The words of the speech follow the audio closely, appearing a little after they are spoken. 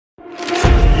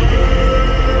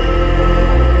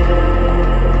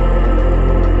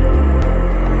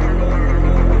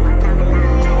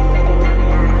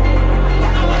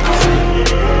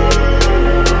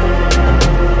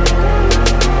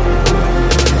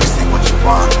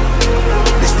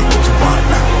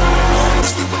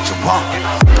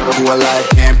alive,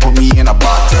 can't put me in a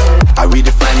box. I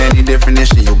redefine any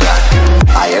definition you got.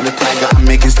 I am the tiger, I'm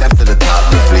making steps to the top.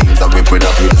 The flames, I whip it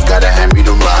up, you just gotta hand me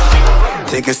the rock.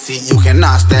 Take a seat, you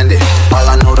cannot stand it. All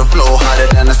I know, the flow harder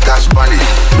than a Scotch bonnet.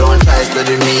 Don't try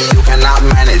study me, you cannot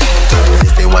manage.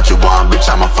 This ain't what you want, bitch,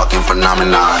 I'm a fucking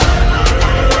phenomenon.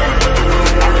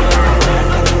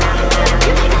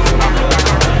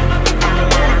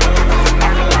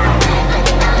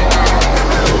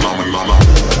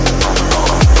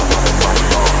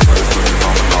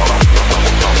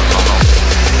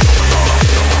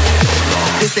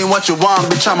 This ain't what you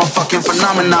want, bitch, I'm a fucking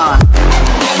phenomenon.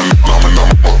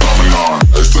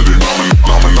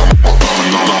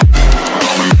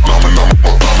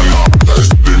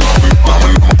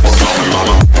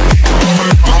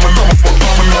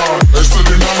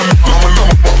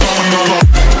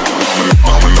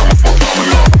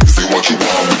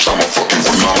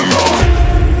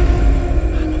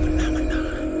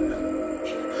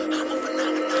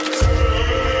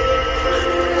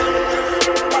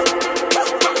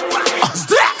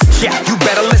 Yeah, you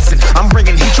better listen. I'm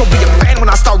bringing heat, you'll be a fan when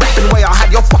I start rapping. Way I'll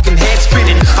have your fucking head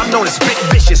spinning. I'm known as spit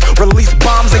vicious, release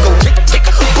bombs and go tick tick.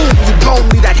 Boom, you blow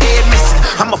me, that head missing.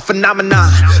 I'm a phenomenon,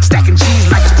 stacking cheese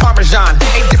like it's Parmesan.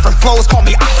 8 different flows, call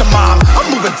me Octomom. I'm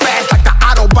moving fast like the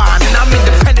Autobahn, and I'm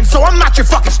independent, so I'm not your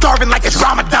fucking starving like it's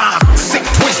Ramadan. Sick,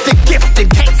 twisted, gifted,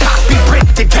 can't copy,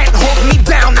 printed, can't hold me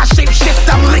down. I shape shift,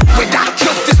 I'm liquid. I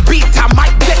killed this beat, I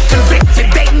might get convicted.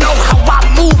 They know how I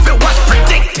move, it was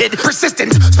predicted.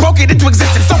 Persistent, spoke it into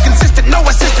existence, so consistent, no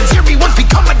assistance. Hear me once,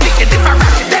 become addicted. If I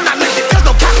rap it, then I live it. There's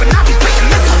no cap when I be speaking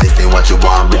this. This ain't what you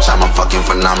want, bitch, I'm a fucking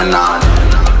phenomenon.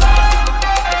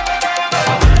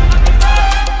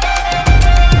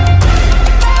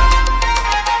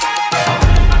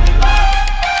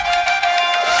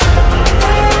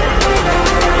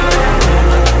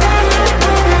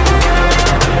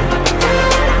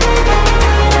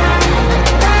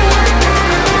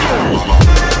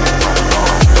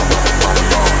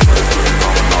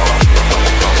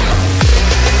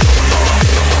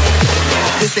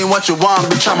 This ain't what you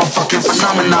want, bitch, I'm a fucking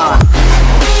phenomenon.